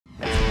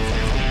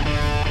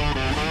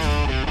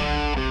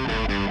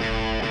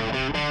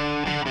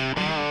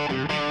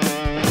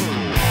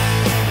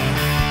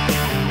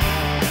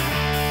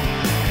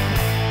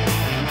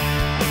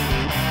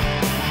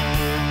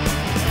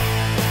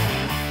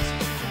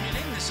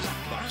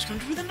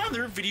welcome to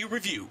another video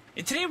review.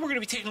 And today we're going to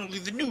be taking a look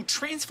at the new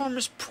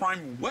Transformers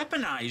Prime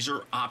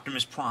Weaponizer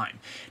Optimus Prime.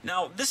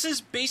 Now, this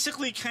is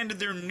basically kind of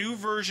their new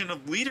version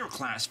of leader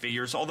class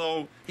figures,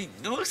 although it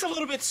looks a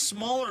little bit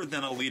smaller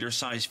than a leader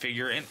size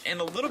figure and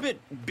a little bit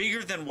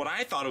bigger than what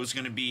I thought it was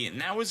going to be, and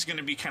that was going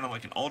to be kind of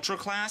like an ultra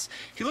class.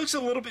 He looks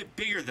a little bit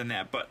bigger than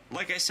that, but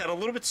like I said, a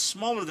little bit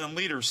smaller than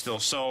leader still,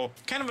 so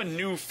kind of a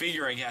new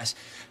figure, I guess.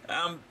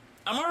 I'm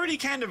already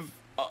kind of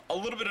a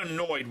little bit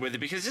annoyed with it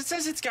because it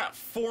says it's got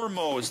 4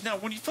 modes. Now,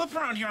 when you flip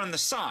around here on the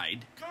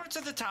side, cards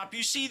at the top,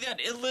 you see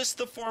that it lists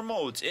the 4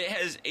 modes. It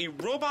has a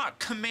robot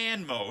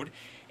command mode,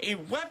 a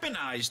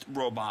weaponized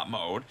robot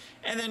mode,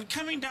 and then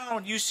coming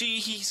down, you see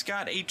he's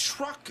got a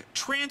truck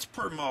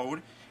transport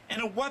mode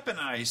and a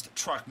weaponized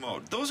truck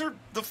mode. Those are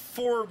the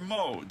 4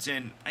 modes,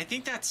 and I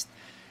think that's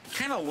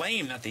kind of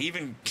lame that they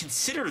even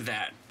consider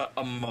that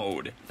a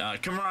mode.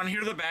 Come around here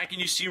to the back and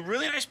you see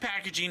really nice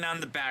packaging on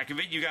the back of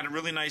it. You got a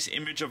really nice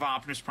image of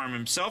Optimus Prime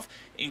himself.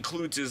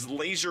 Includes his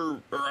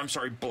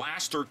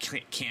blaster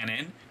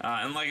cannon.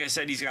 And like I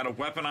said, he's got a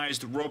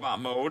weaponized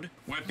robot mode.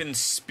 Weapons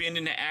spin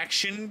into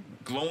action,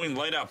 glowing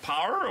light up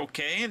power,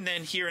 okay. And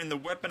then here in the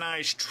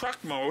weaponized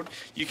truck mode,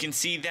 you can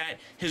see that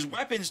his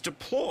weapons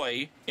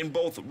deploy in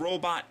both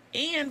robot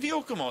and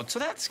vehicle mode. So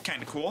that's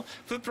kind of cool.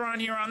 Flip around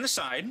here on the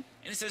side.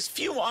 And it says,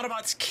 few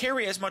Autobots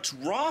carry as much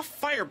raw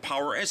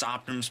firepower as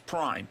Optimus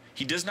Prime.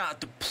 He does not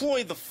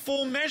deploy the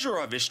full measure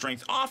of his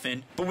strength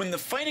often, but when the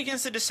fight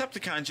against the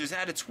Decepticons is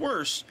at its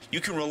worst, you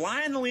can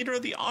rely on the leader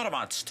of the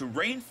Autobots to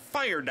rain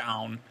fire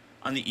down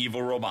on the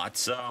evil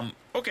robots.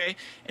 Okay,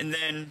 and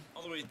then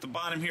all the way at the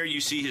bottom here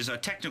you see his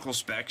technical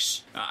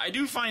specs. I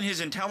do find his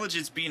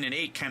intelligence being an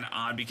 8 kind of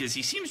odd because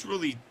he seems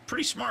really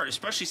pretty smart,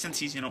 especially since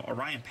he's, you know,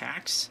 Orion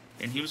Pax,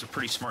 and he was a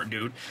pretty smart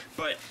dude.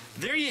 But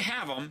there you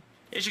have him.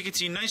 As you can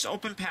see, nice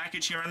open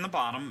package here on the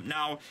bottom.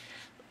 Now,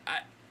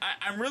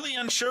 I'm really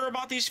unsure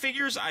about these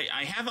figures.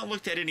 I haven't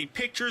looked at any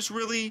pictures,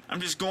 really.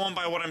 I'm just going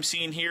by what I'm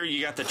seeing here.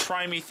 You got the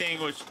Try Me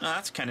thing, which,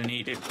 that's kind of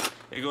neat. It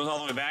goes all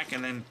the way back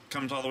and then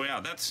comes all the way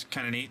out. That's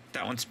kind of neat.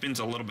 That one spins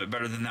a little bit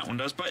better than that one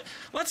does. But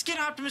let's get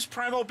Optimus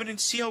Prime open and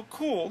see how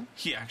cool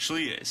he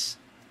actually is.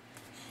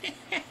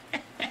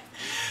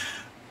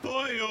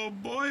 Boy, oh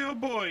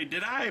boy,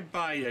 did I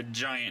buy a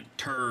giant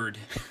turd.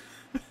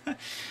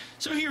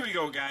 So here we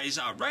go, guys.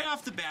 Right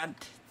off the bat,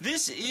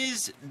 this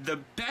is the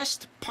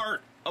best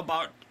part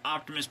about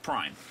Optimus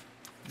Prime.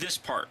 This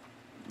part,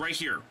 right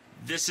here.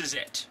 This is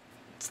it.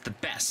 It's the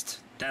best.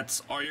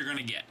 That's all you're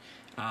gonna get.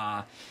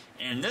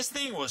 And this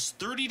thing was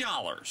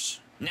 $30.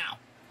 Now,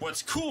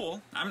 what's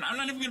cool, I'm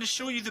not even gonna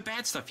show you the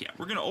bad stuff yet.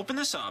 We're gonna open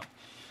this up.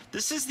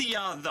 This is the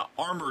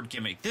armored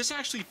gimmick. This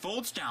actually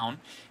folds down,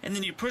 and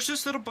then you push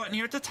this little button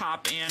here at the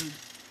top, and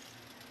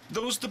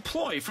those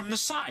deploy from the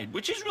side,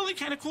 which is really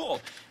kind of cool.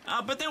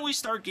 But then we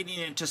start getting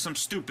into some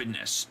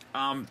stupidness.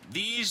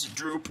 These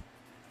droop.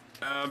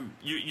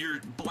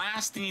 You're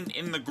blasting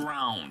in the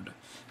ground.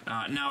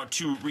 Now,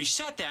 to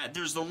reset that,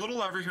 there's the little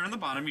lever here on the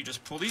bottom. You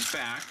just pull these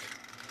back,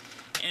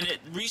 and it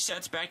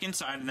resets back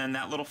inside, and then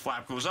that little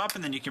flap goes up,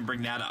 and then you can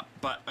bring that up.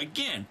 But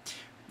again,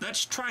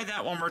 let's try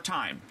that one more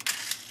time.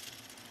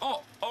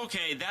 Oh,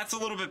 okay, that's a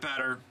little bit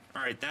better.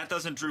 All right, that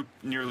doesn't droop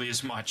nearly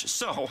as much.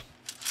 So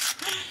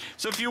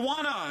if you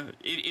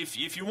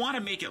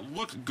wanna make it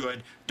look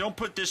good, don't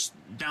put this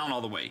down all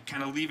the way.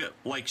 Kind of leave it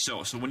like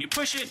so. So when you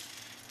push it,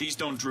 these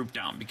don't droop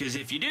down, because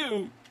if you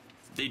do,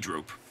 they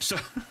droop. So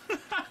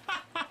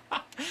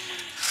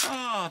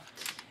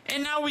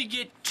and now we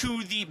get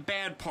to the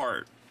bad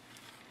part.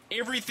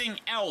 Everything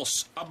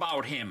else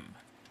about him.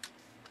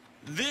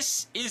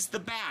 This is the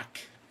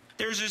back.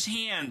 There's his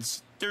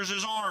hands. There's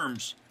his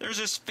arms. There's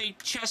his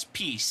fake chest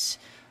piece.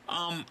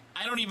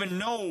 I don't even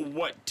know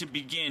what to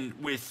begin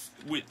with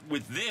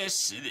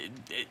this.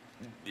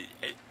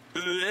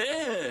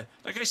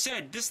 Like I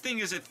said, this thing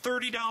is a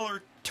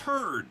 $30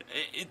 turd.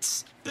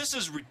 This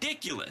is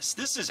ridiculous.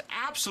 This is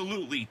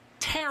absolutely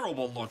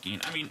terrible looking.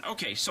 I mean,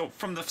 okay, so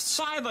from the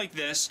side like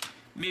this,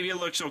 maybe it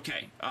looks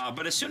okay.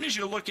 But as soon as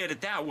you look at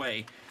it that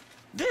way,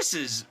 this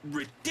is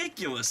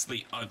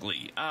ridiculously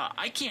ugly.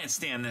 I can't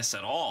stand this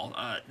at all.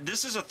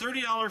 This is a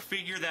 $30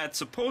 figure that's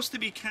supposed to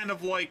be kind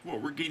of like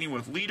what we're getting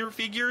with leader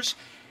figures,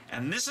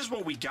 and this is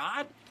what we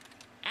got?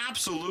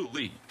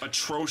 Absolutely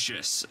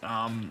atrocious.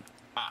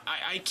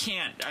 I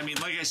can't. I mean,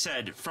 like I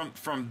said,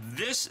 from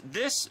this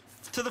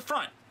to the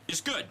front is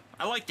good.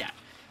 I like that.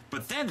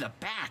 But then the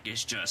back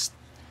is just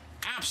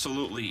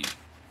absolutely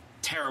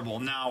terrible.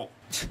 Now,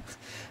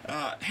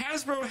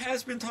 Hasbro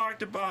has been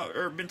talking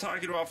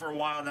about for a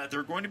while that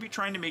they're going to be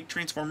trying to make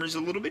Transformers a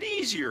little bit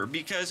easier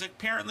because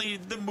apparently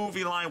the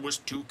movie line was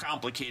too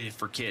complicated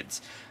for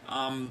kids.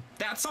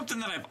 That's something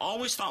that I've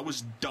always thought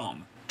was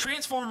dumb.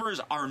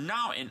 Transformers are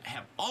now and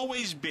have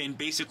always been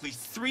basically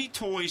 3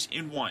 toys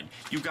in one.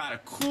 You got a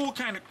cool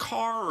kind of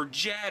car or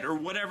jet or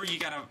whatever. You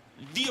got a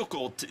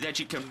vehicle that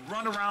you can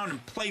run around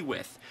and play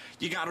with.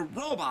 You got a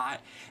robot,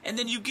 and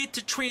then you get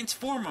to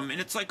transform them, and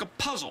it's like a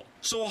puzzle.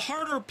 So a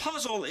harder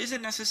puzzle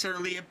isn't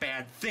necessarily a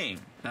bad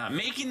thing.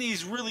 Making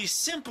these really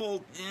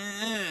simple,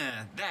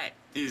 that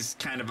is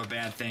kind of a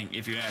bad thing,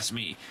 if you ask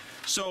me.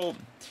 So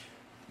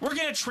we're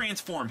going to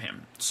transform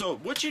him. So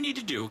what you need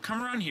to do,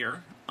 come around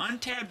here,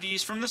 untab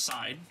these from the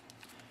side,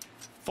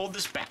 fold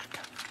this back.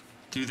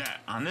 Do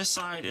that on this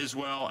side as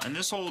well, and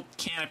this whole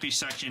canopy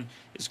section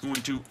is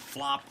going to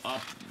flop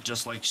up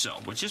just like so,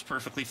 which is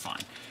perfectly fine.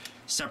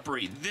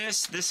 Separate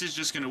this. This is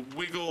just going to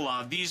wiggle.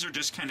 These are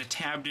just kind of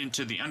tabbed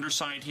into the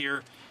underside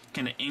here.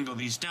 Kind of angle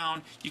these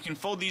down. You can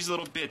fold these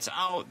little bits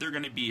out. They're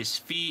going to be his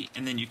feet,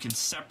 and then you can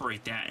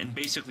separate that, and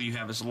basically you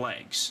have his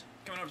legs.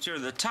 Coming up to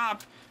the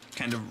top,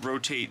 kind of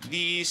rotate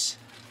these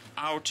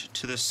out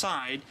to the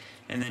side,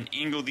 and then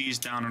angle these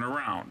down and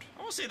around.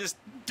 I will say this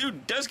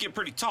dude does get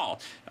pretty tall.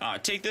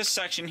 Take this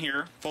section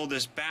here, fold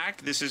this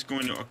back. This is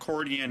going to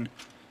accordion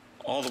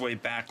all the way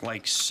back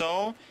like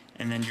so,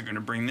 and then you're going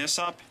to bring this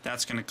up.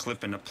 That's going to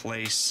clip into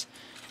place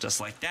just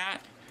like that.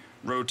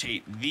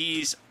 Rotate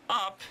these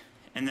up,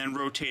 and then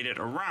rotate it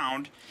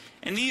around.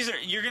 And these are,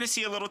 you're going to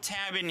see a little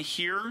tab in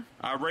here,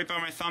 right by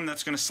my thumb,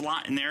 that's going to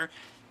slot in there.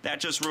 That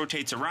just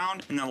rotates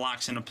around and then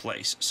locks into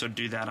place. So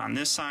do that on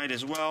this side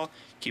as well.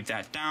 Keep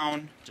that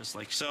down, just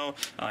like so.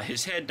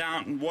 His head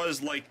down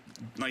was like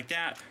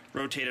that.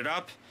 Rotate it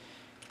up.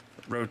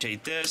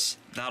 Rotate this.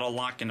 That'll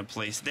lock into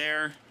place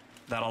there.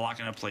 That'll lock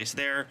into place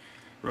there.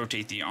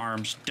 Rotate the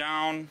arms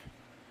down.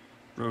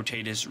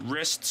 Rotate his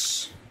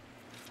wrists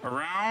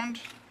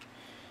around,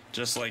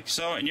 just like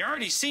so. And you're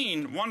already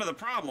seeing one of the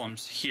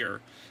problems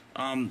here.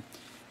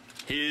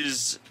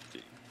 His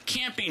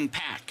camping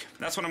pack.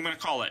 That's what I'm going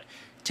to call it.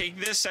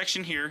 Take this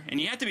section here, and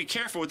you have to be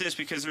careful with this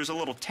because there's a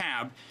little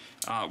tab,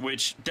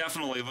 which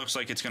definitely looks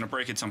like it's going to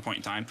break at some point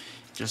in time.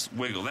 Just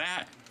wiggle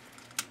that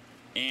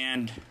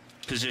and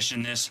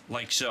position this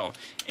like so.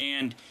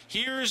 And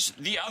here's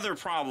the other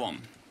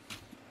problem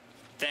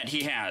that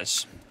he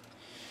has.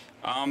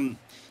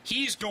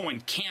 He's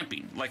going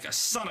camping like a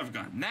son of a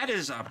gun. That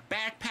is a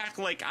backpack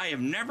like I have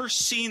never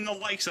seen the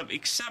likes of,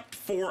 except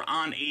for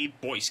on a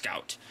Boy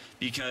Scout,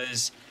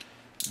 because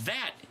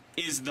that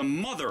is the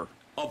mother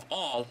of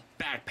all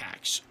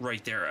backpacks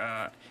right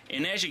there.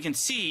 And as you can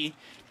see,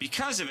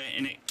 because of it,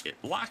 and it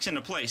locks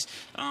into place,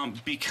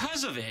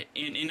 because of it,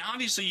 and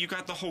obviously you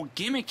got the whole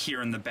gimmick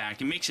here in the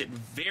back, it makes it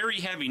very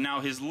heavy.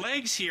 Now his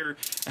legs here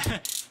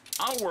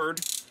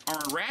outward are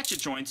on ratchet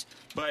joints,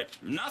 but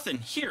nothing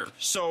here.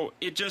 So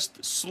it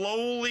just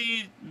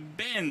slowly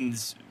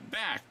bends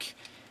back,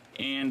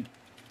 and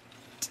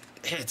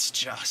it's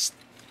just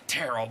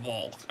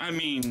terrible. I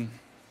mean,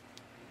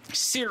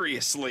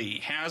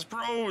 seriously,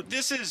 Hasbro,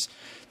 this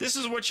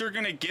is what you're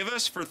gonna give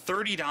us for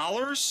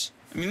 $30?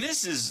 I mean,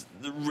 this is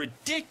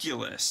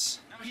ridiculous.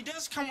 Now, he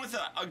does come with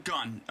a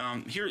gun.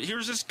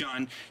 Here's this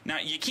gun. Now,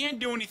 you can't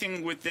do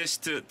anything with this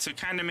to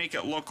kind of make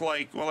it look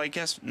like, well, I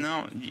guess,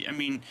 no, I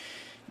mean,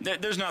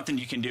 there's nothing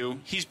you can do.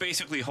 He's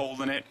basically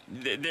holding it.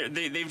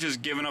 They've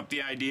just given up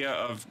the idea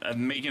of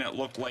making it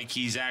look like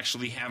he's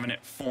actually having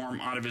it form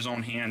out of his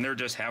own hand. They're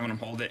just having him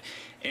hold it.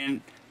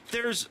 And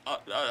there's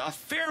a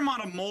fair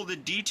amount of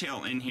molded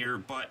detail in here,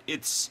 but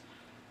it's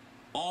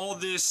all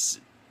this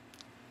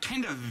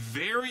kind of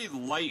very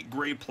light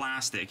gray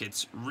plastic.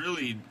 It's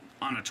really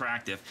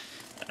unattractive.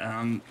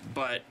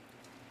 But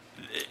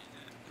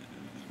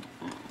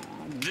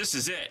this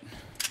is it.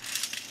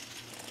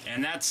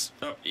 And that's,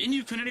 and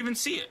you couldn't even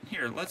see it.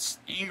 Here, let's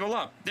angle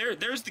up.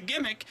 There's the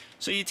gimmick.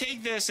 So you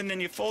take this and then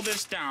you fold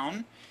this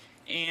down,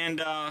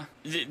 and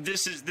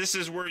this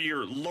is where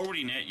you're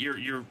loading it.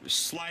 You're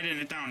sliding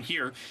it down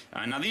here.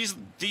 Now these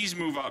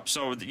move up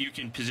so that you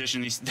can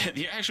position these.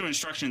 The actual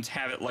instructions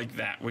have it like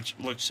that, which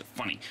looks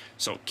funny.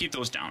 So keep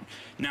those down.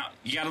 Now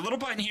you got a little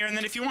button here, and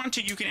then if you want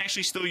to, you can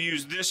actually still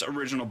use this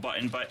original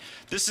button. But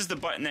this is the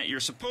button that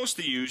you're supposed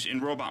to use in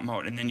robot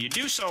mode, and then you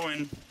do so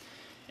in.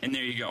 And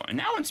there you go. And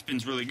that one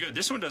spins really good.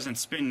 This one doesn't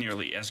spin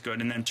nearly as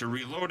good. And then to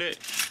reload it,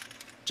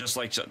 just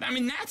like so. I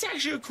mean, that's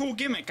actually a cool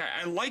gimmick.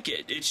 I like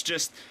it. It's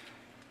just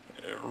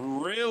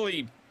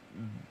really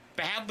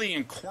badly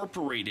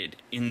incorporated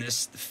in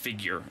this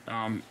figure.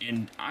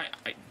 And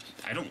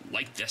I don't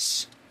like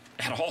this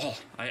at all.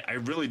 I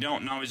really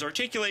don't. Now, his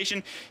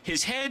articulation,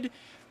 his head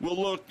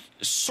will look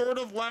sort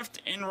of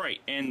left and right.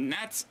 And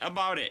that's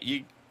about it.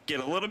 You get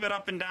a little bit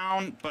up and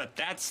down, but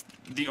that's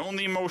the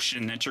only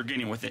motion that you're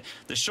getting with it.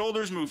 The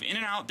shoulders move in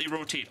and out, they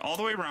rotate all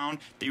the way around,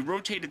 they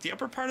rotate at the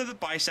upper part of the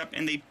bicep,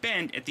 and they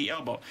bend at the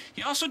elbow.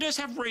 He also does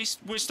have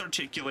wrist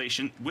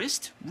articulation,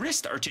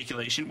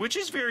 which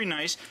is very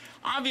nice.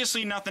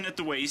 Obviously nothing at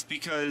the waist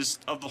because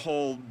of the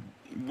whole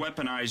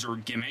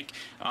Weaponizer gimmick.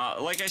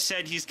 Like I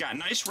said, he's got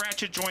nice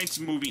ratchet joints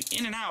moving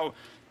in and out,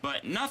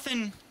 but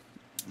nothing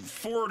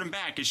forward and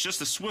back. It's just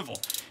a swivel.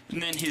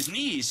 And then his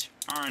knees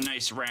are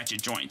nice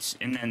ratchet joints,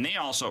 and then they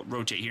also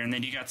rotate here, and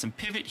then you got some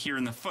pivot here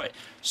in the foot,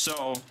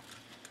 so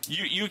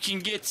you can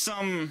get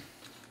some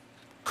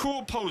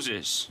cool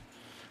poses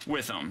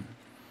with him.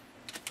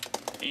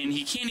 And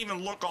he can't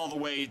even look all the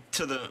way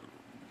to the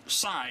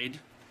side,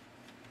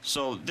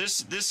 so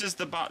this is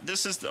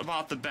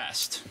about the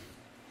best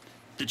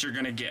that you're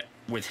gonna get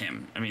with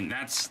him. I mean,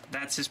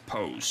 that's his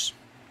pose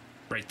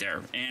right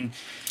there. And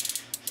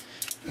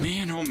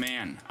Man, oh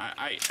man,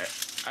 I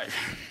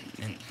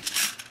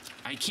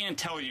can't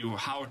tell you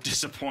how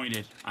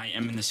disappointed I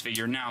am in this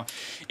figure. Now,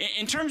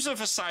 in terms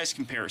of a size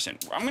comparison,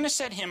 I'm going to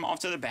set him off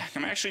to the back.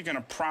 I'm actually going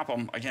to prop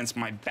him against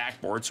my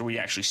backboard so he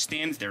actually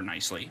stands there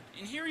nicely.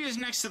 And here he is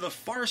next to the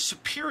far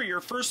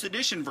superior first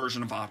edition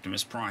version of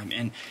Optimus Prime.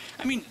 And,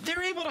 I mean,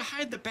 they're able to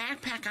hide the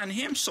backpack on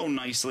him so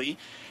nicely.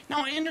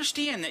 Now, I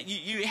understand that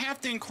you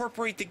have to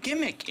incorporate the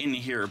gimmick in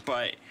here,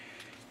 but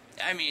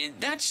I mean,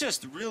 that's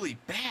just really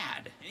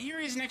bad. And here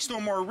he is next to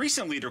a more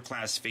recent leader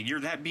class figure,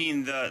 that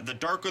being the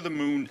Dark of the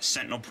Moon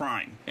Sentinel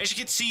Prime. As you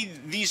can see,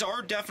 these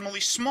are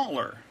definitely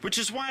smaller, which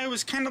is why I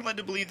was kind of led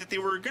to believe that they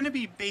were going to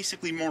be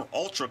basically more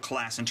ultra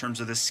class in terms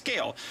of the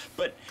scale.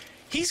 But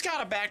he's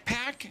got a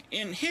backpack,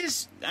 and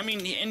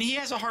and he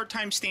has a hard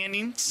time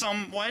standing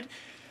somewhat,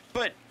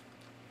 but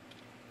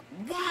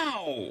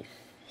wow,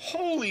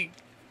 holy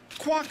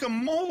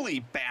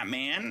guacamole,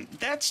 Batman,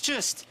 that's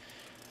just,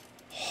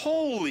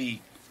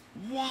 holy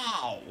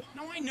wow.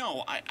 Now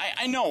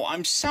I know,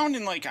 I'm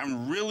sounding like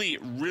I'm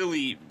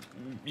really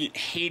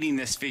hating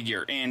this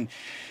figure, and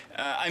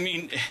I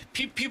mean,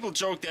 people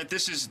joke that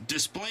this is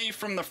display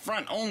from the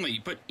front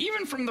only, but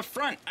even from the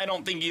front, I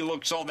don't think he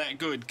looks all that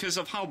good because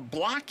of how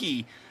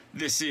blocky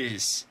this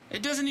is.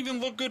 It doesn't even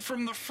look good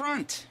from the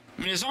front.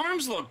 I mean, his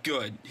arms look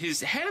good,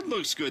 his head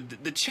looks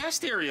good, the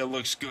chest area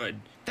looks good.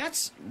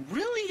 That's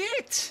really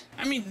it.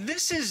 I mean,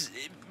 this is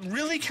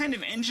really kind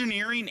of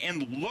engineering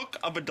and look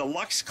of a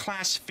deluxe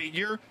class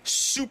figure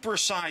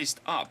supersized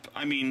up.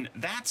 I mean,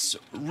 that's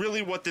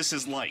really what this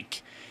is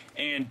like.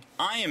 And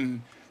I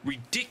am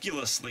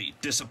ridiculously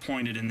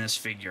disappointed in this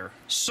figure.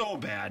 So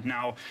bad.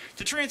 Now,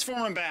 to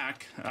transform him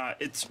back,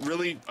 it's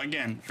really,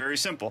 again, very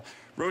simple.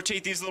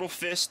 Rotate these little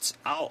fists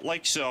out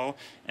like so,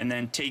 and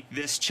then take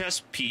this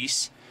chest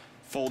piece,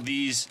 fold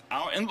these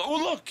out, and oh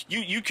look,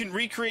 you can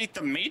recreate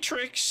the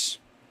Matrix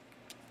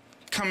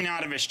coming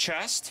out of his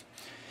chest.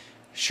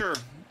 Sure,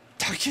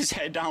 tuck his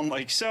head down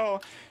like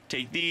so,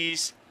 take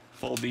these,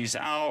 fold these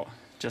out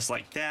just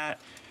like that,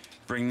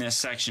 bring this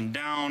section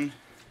down,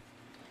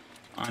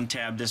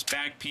 untab this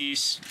back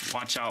piece,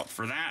 watch out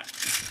for that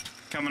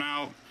coming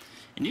out,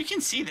 and you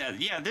can see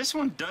that, yeah, this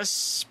one does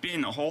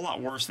spin a whole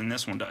lot worse than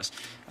this one does.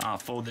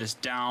 Fold this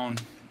down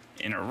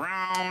and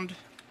around,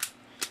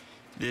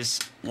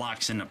 this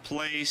locks into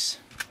place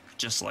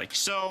just like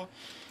so,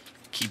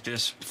 keep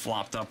this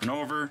flopped up and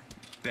over,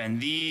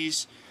 bend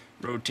these,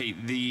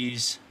 rotate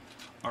these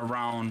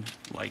around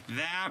like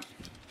that,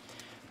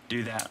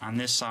 do that on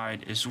this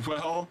side as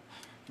well,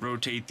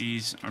 rotate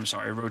these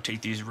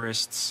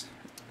wrists,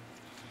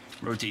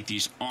 rotate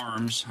these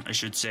arms, I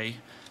should say,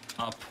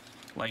 up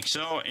like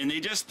so, and they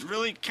just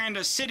really kind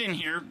of sit in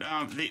here.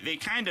 They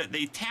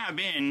tab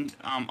in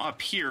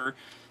up here,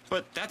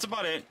 but that's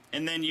about it.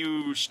 And then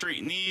you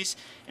straighten these,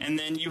 and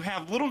then you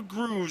have little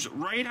grooves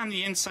right on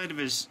the inside of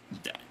his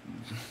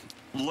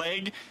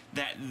leg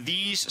that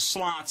these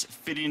slots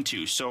fit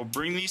into. So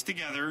bring these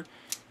together,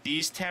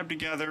 these tab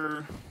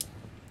together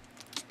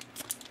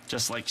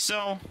just like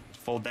so,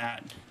 fold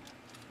that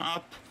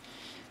up,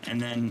 and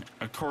then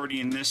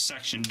accordion this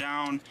section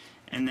down,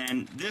 and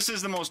then this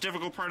is the most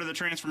difficult part of the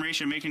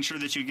transformation, making sure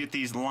that you get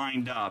these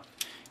lined up,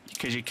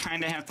 because you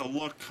kind of have to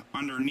look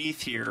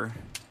underneath here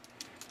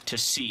to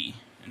see.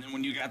 And then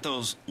when you got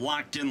those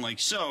locked in like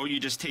so, you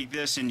just take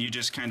this and you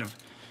just kind of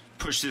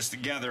push this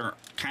together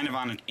kind of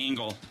on an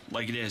angle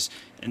like it is,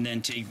 and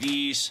then take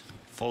these,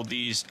 fold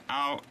these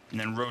out, and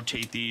then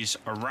rotate these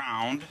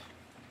around,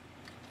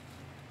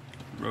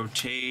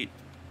 rotate,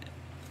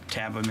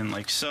 tab them in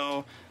like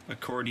so,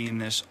 accordion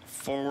this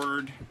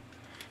forward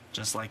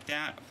just like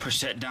that,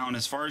 push that down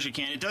as far as you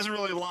can. It doesn't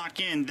really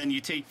lock in. Then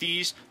you take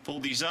these,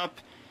 fold these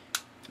up,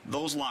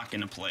 those lock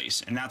into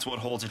place, and that's what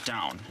holds it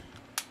down.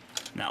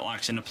 And that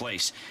locks into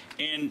place.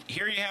 And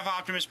here you have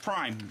Optimus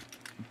Prime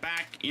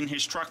back in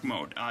his truck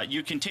mode.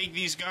 You can take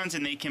these guns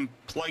and they can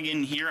plug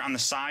in here on the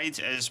sides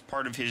as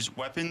part of his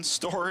weapon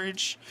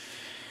storage.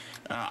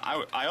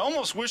 I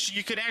almost wish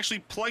you could actually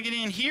plug it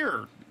in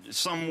here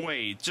some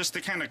way just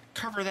to kind of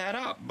cover that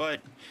up,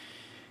 but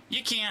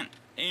you can't.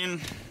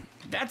 And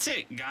that's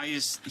it,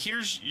 guys.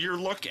 Here's your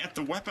look at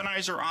the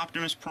Weaponizer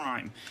Optimus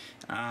Prime.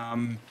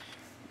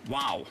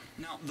 Wow.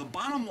 Now, the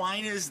bottom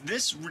line is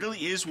this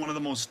really is one of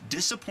the most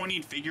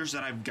disappointing figures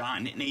that I've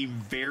gotten in a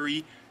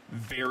very,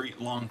 very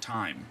long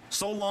time.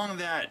 So long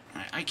that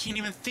I can't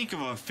even think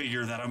of a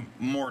figure that I'm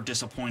more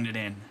disappointed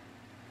in.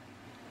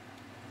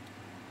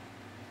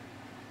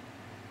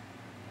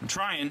 I'm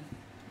trying.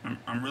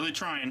 I'm really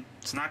trying.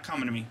 It's not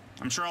coming to me.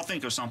 I'm sure I'll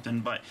think of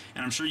something,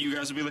 and I'm sure you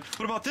guys will be like,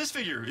 what about this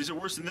figure? Is it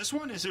worse than this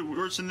one? Is it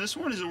worse than this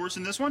one? Is it worse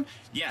than this one?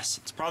 Yes,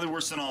 it's probably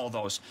worse than all of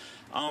those.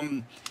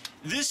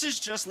 This is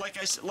just, like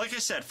I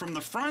said, from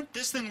the front,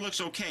 this thing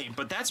looks okay,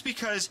 but that's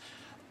because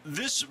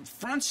this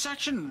front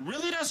section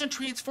really doesn't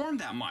transform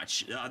that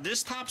much.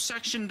 This top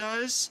section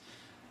does.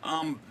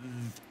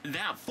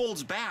 That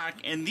folds back,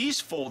 and these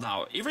fold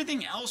out.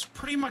 Everything else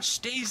pretty much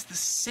stays the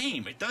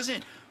same. It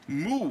doesn't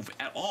move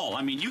at all.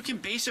 I mean, you can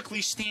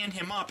basically stand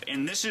him up,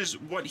 and this is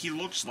what he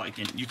looks like,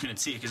 and you couldn't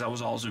see it because I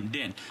was all zoomed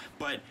in,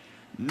 but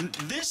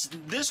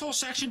This whole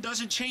section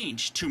doesn't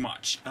change too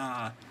much.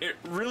 It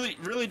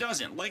really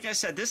doesn't. Like I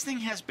said, this thing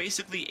has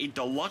basically a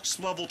deluxe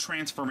level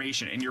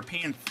transformation, and you're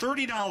paying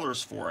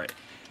 $30 for it.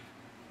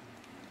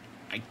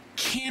 I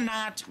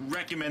cannot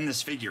recommend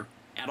this figure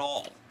at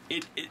all.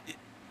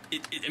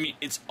 I mean,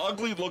 it's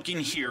ugly looking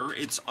here.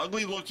 It's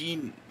ugly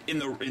looking in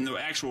the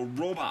actual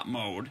robot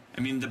mode.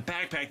 I mean, the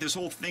backpack, this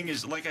whole thing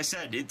is, like I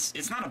said,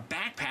 it's not a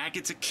backpack,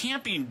 it's a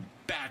camping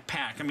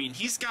backpack. I mean,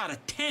 he's got a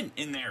tent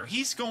in there.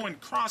 He's going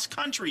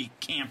cross-country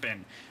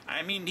camping.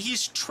 I mean,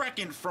 he's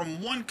trekking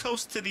from one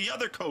coast to the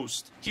other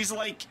coast. He's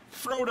like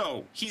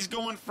Frodo. He's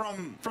going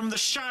from the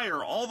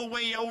Shire all the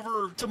way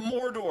over to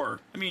Mordor.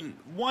 I mean,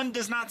 one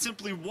does not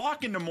simply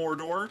walk into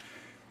Mordor.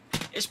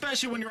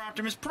 Especially when you're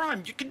Optimus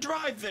Prime, you can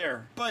drive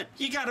there. But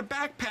you got a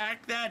backpack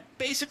that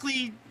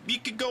basically you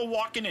could go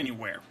walking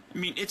anywhere. I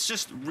mean, it's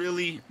just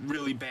really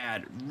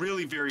bad.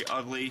 Really very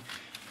ugly.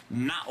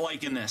 Not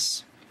liking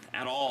this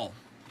at all.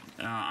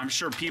 I'm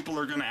sure people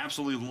are going to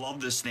absolutely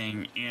love this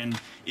thing. And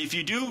if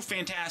you do,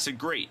 fantastic,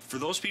 great. For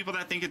those people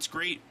that think it's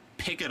great,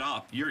 pick it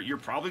up. You're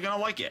probably going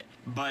to like it.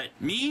 But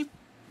me,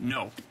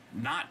 no,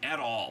 not at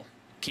all.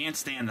 Can't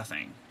stand the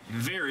thing.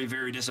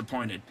 Very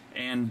disappointed.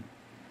 And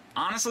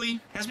honestly,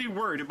 has me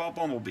worried about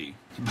Bumblebee.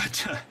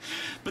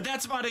 But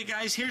that's about it,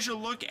 guys. Here's your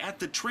look at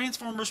the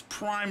Transformers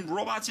Prime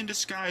Robots in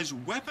Disguise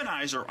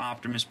Weaponizer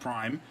Optimus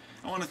Prime.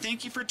 I want to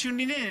thank you for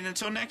tuning in, and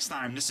until next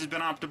time, this has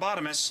been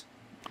Optibotimus.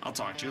 I'll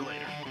talk to you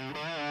later.